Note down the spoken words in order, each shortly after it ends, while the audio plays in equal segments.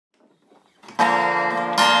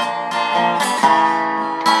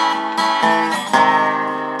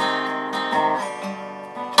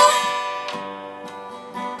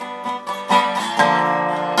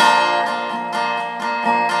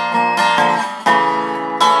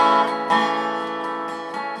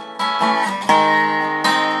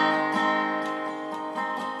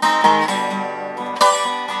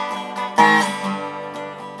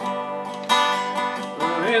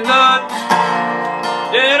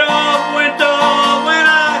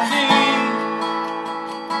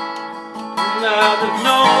where there's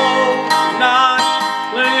no night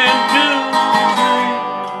clinging to the tree.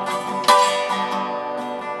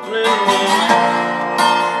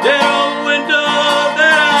 That old window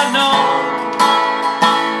that I know,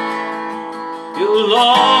 you'll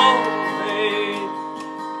always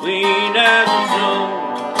clean as the snow.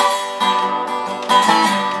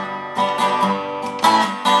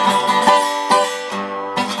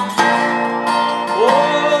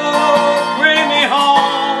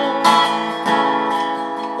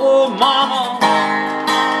 Mama,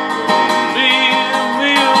 leave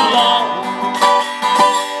me alone.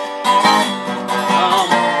 I'm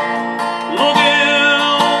looking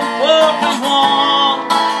for someone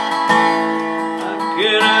I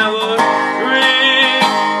can have a drink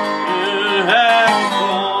and have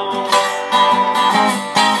fun.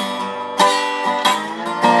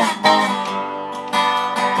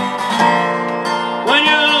 When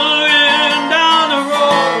you're looking down the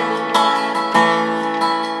road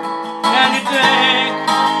and you think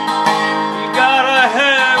you got a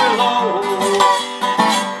heavy load,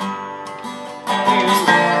 you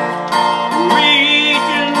reach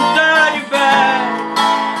inside your bag,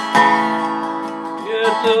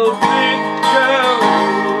 get the picture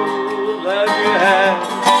that you had.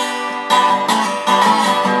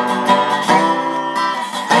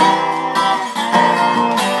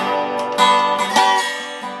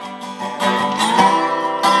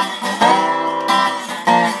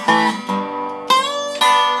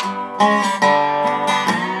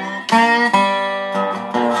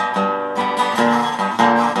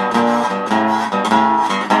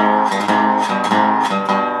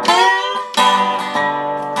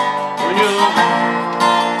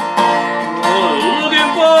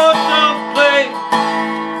 Looking for some place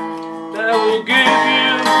that will give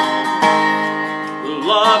you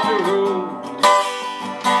lots of room.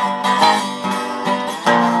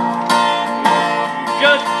 You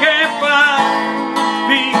just can't find the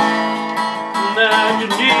peace that you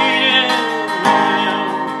need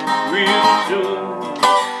real soon.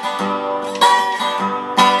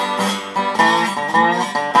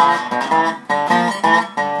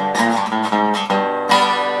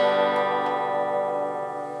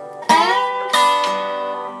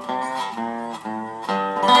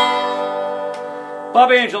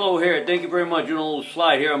 Bob Angelo here. Thank you very much. Doing a little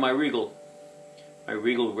slide here on my Regal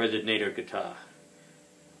Resonator guitar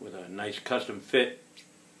with a nice custom fit.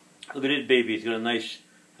 Look at it, baby. It's got a nice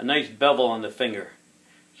bevel on the finger,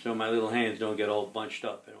 so my little hands don't get all bunched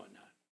up and whatnot.